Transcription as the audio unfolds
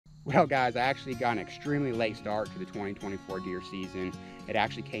Well, guys, I actually got an extremely late start to the 2024 deer season. It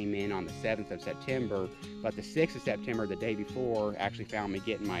actually came in on the 7th of September, but the 6th of September, the day before, actually found me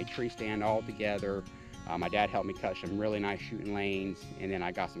getting my tree stand all together. My dad helped me cut some really nice shooting lanes, and then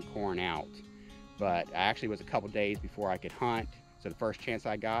I got some corn out. But I actually was a couple days before I could hunt, so the first chance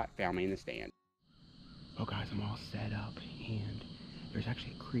I got found me in the stand. Oh guys, I'm all set up, and there's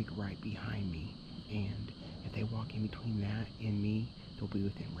actually a creek right behind me, and if they walk in between that and me, they'll be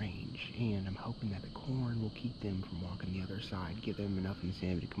within range, and I'm hoping that the corn will keep them from walking the other side, give them enough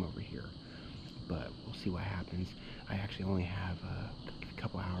incentive to come over here. But we'll see what happens. I actually only have a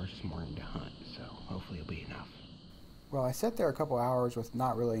couple hours this morning to hunt, so hopefully it'll be enough. Well, I sat there a couple hours with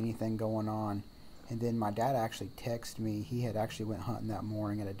not really anything going on, and then my dad actually texted me. He had actually went hunting that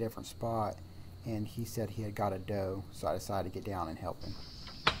morning at a different spot, and he said he had got a doe, so I decided to get down and help him.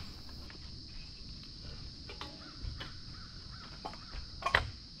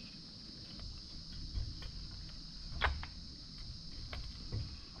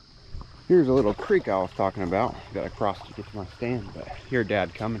 Here's a little creek I was talking about. Got to cross to get to my stand, but hear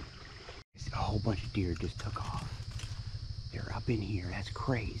Dad coming. A whole bunch of deer just took off. They're up in here. That's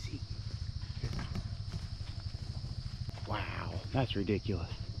crazy. Wow, that's ridiculous.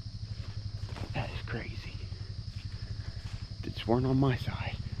 That is crazy. It's weren't on my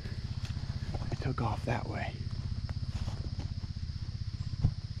side. It took off that way.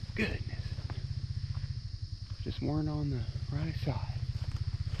 Goodness. Just weren't on the right side.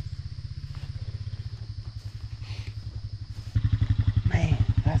 Man,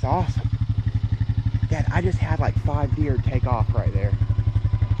 that's awesome. Dad, I just had like 5 deer take off right there.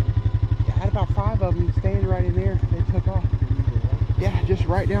 I had about 5 of them standing right in there. They took off. Yeah, just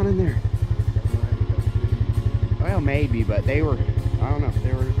right down in there. Well, maybe, but they were, I don't know,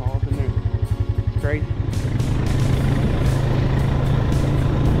 they were just all up in there. It's crazy.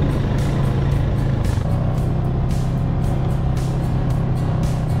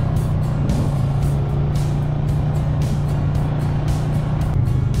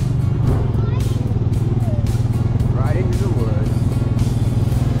 Right into the woods.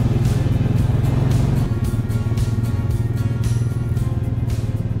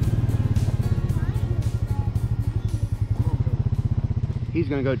 He's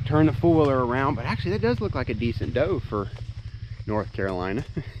gonna go turn the four-wheeler around, but actually that does look like a decent doe for North Carolina.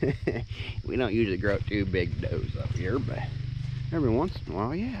 We don't usually grow too big does up here, but every once in a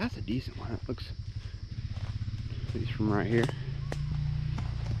while, yeah, that's a decent one. It looks, at least from right here.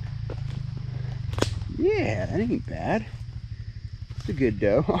 Yeah, that ain't bad. It's a good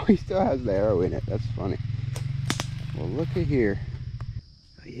doe. Oh, he still has the arrow in it. That's funny. Well, look at here.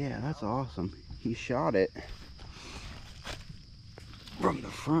 Yeah, that's awesome. He shot it from the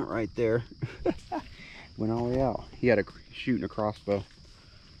front right there. Went all the way out. He had a shooting a crossbow.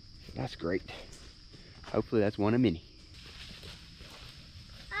 So that's great. Hopefully that's one of many.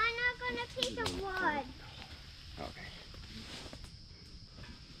 I'm not gonna piece of wood. Okay.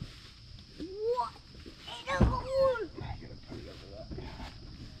 What? It's a wood.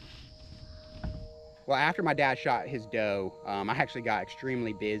 Well, after my dad shot his doe, I actually got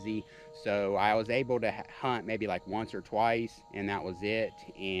extremely busy, so I was able to hunt maybe like once or twice, and that was it.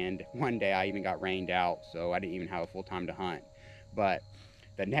 And one day I even got rained out, so I didn't even have a full time to hunt. But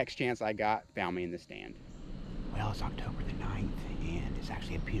the next chance I got found me in the stand. Well, it's October the 9th, and it's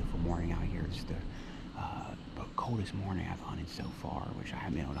actually a beautiful morning out here. It's the coldest morning I've hunted so far, which I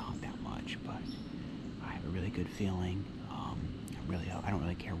haven't been able to hunt that much, but I have a really good feeling. I don't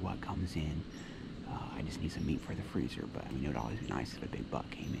really care what comes in. I just need some meat for the freezer, but I mean, it would always be nice if a big buck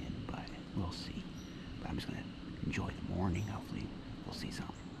came in, but we'll see. But I'm just gonna enjoy the morning. Hopefully we'll see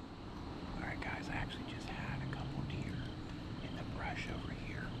something. All right, guys, I actually just had a couple deer in the brush over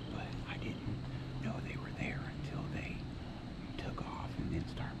here, but I didn't know they were there until they took off and then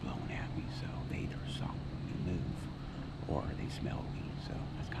started blowing at me. So they either saw me move or they smelled me. So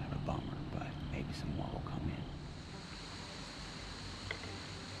that's kind of a bummer, but maybe some more will come in.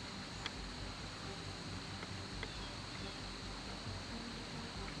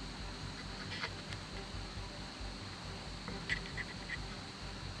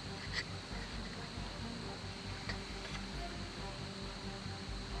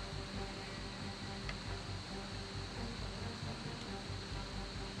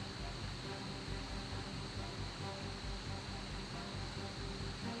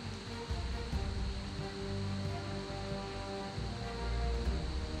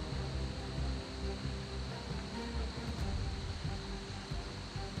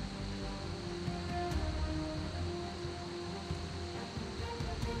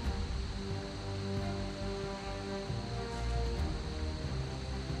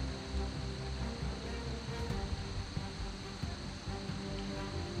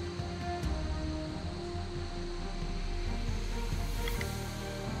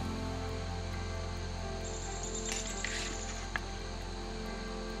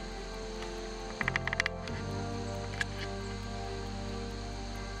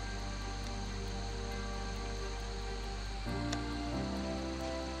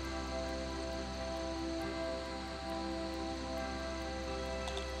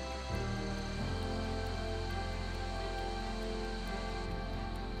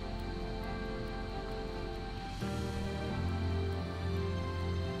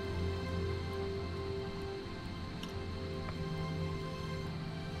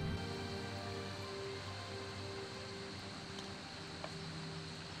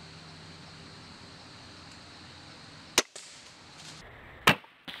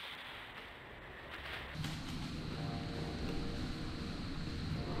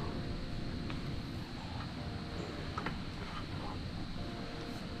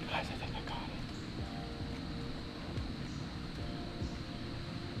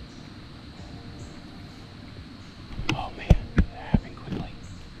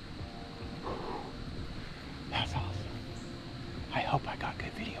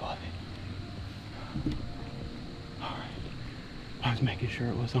 making sure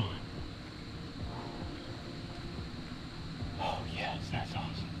it was on. Oh yes, that's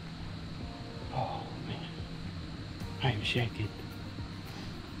awesome. Oh man, I am shaking.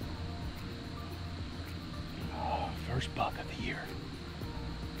 Oh, first buck of the year.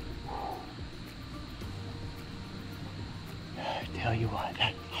 I tell you what,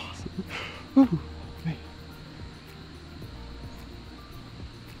 that's awesome. Whew, man.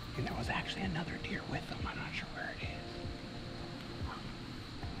 And there was actually another deer with them. I'm not sure where it is.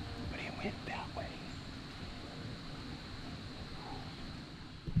 But it went that way.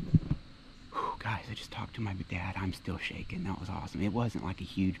 Whew, guys, I just talked to my dad. I'm still shaking. That was awesome. It wasn't like a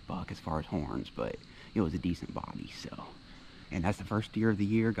huge buck as far as horns, but it was a decent body, so. And that's the first deer of the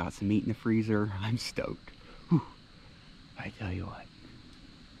year. Got some meat in the freezer. I'm stoked. Whew. I tell you what.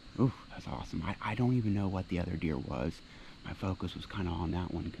 Ooh, that's awesome. I don't even know what the other deer was. My focus was kind of on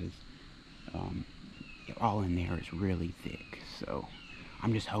that one because all in there is really thick. So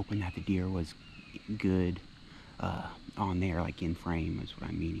I'm just hoping that the deer was good on there, like in frame is what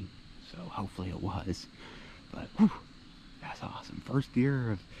I'm meaning. So hopefully it was. But whew, that's awesome. First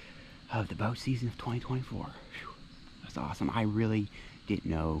deer of the bow season of 2024. Whew, that's awesome. I really didn't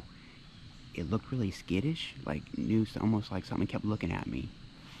know. It looked really skittish, like almost like something kept looking at me.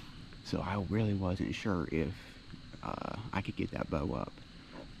 So I really wasn't sure if I could get that bow up,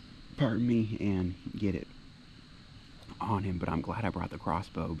 pardon me, and get it on him. But I'm glad I brought the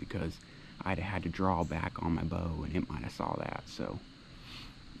crossbow because I'd have had to draw back on my bow and it might have saw that. So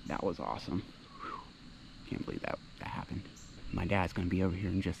that was awesome. Whew. Can't believe that happened. My dad's gonna be over here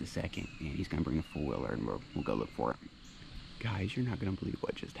in just a second and he's gonna bring the four-wheeler and we'll go look for it. Guys, you're not gonna believe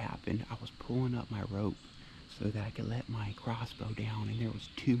what just happened. I was pulling up my rope so that I could let my crossbow down and there was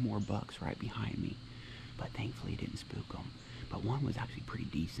 2 more bucks right behind me. But thankfully it didn't spook them. But one was actually pretty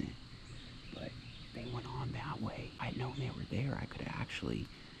decent. But they went on that way. I'd known they were there. I could have actually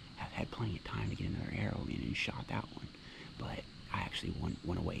had plenty of time to get another arrow in and shot that one. But I actually want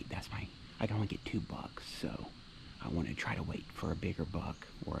to wait. I can only get 2 bucks, so I want to try to wait for a bigger buck,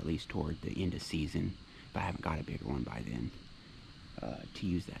 or at least toward the end of season, if I haven't got a bigger one by then, to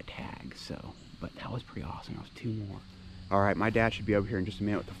use that tag. So, but that was pretty awesome. That was 2 more. All right, my dad should be over here in just a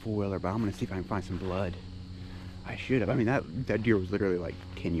minute with the four-wheeler, but I'm gonna see if I can find some blood. I should have. I mean, that deer was literally like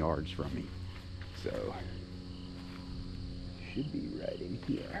 10 yards from me, so should be right in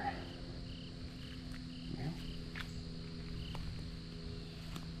here. Well,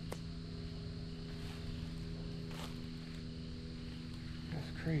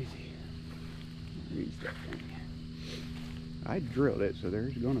 that's crazy. Read that thing. I drilled it, so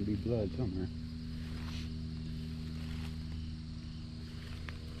there's gonna be blood somewhere.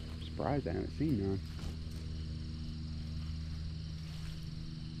 I'm surprised I haven't seen none.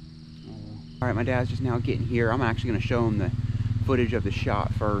 Oh well. All right, my dad's just now getting here. I'm actually gonna show him the footage of the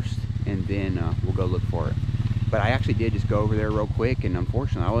shot first, and then we'll go look for it. But I actually did just go over there real quick, and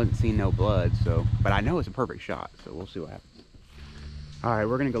unfortunately I wasn't seeing no blood. So, but I know it's a perfect shot, so we'll see what happens. All right,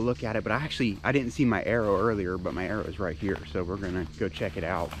 we're gonna go look at it, but I didn't see my arrow earlier, but my arrow is right here, so we're gonna go check it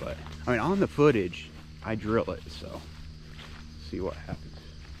out. But I mean, on the footage, I drill it, so see what happens.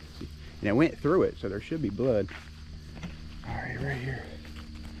 See. And it went through it, so there should be blood. All right, right here.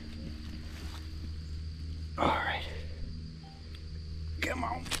 All right, come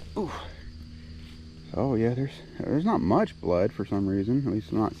on. Ooh. Oh yeah, there's not much blood for some reason. At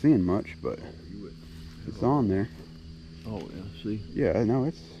least I'm not seeing much, but it's on there. Oh yeah, see? Yeah, no,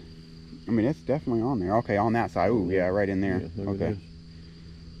 it's definitely on there. Okay, on that side. Ooh, yeah, right in there. Yeah, okay.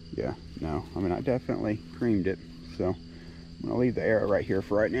 Yeah, no, I mean, I definitely creamed it. So I'm gonna leave the arrow right here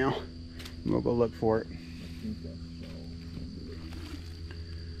for right now. And we'll go look for it.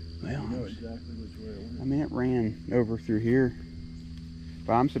 Well, You know exactly which way it went. I mean, it ran over through here.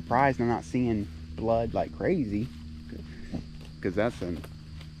 But I'm surprised I'm not seeing blood like crazy. Because that's an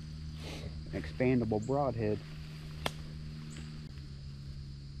expandable broadhead.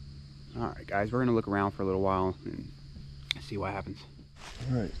 Alright guys, we're going to look around for a little while and see what happens.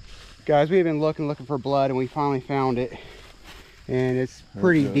 Alright. Guys, we've been looking for blood and we finally found it. And it's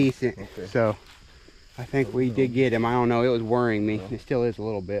pretty decent. Okay. So I think we did get him. I don't know, it was worrying me. It still is a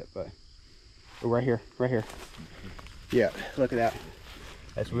little bit, but oh, right here, right here. Yeah, look at that.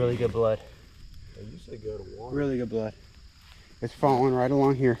 That's really good blood. You say go to water. Really good blood. It's falling right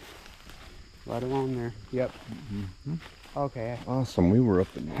along here. Right along there. Yep. Mm-hmm. Okay. Awesome, we were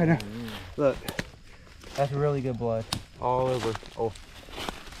up in I know. Look, that's really good blood. All over. Oh,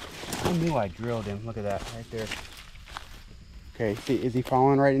 I knew I drilled him. Look at that right there. Okay, see, is he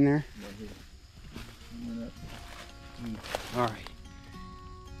falling right in there? All right.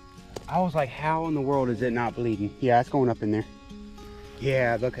 I was like, how in the world is it not bleeding? Yeah, it's going up in there.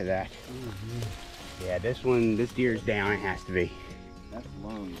 Yeah, look at that. Yeah, this deer's down, it has to be. That's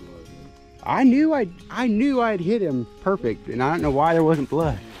long blood, man. I knew I'd hit him perfect, and I don't know why there wasn't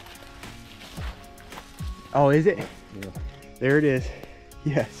blood. Oh, is it? Yeah. There it is.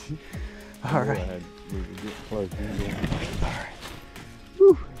 Yes. All right. We were getting close. All right.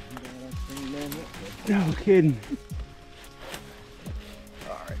 Whew. No kidding.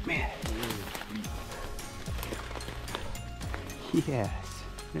 All right, man. Yes.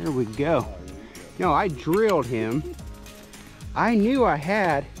 There we go. No, I drilled him. I knew I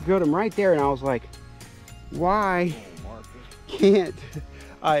had drilled him right there, and I was like, why can't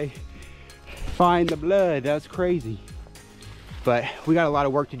I find the blood? That's crazy. But we got a lot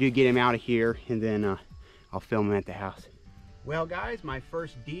of work to do to get him out of here, and then I'll film him at the house. Well guys, my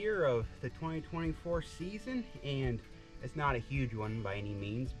first deer of the 2024 season, and it's not a huge one by any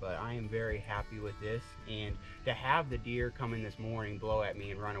means, but I am very happy with this. And to have the deer come in this morning, blow at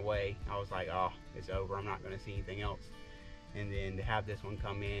me and run away, I was like, oh, it's over, I'm not gonna see anything else. And then to have this one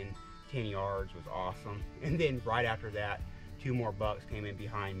come in 10 yards was awesome. And then right after that, 2 more bucks came in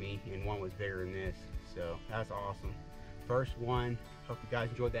behind me, and one was bigger than this, so that's awesome. First one. Hope you guys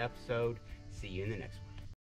enjoyed the episode. See you in the next one.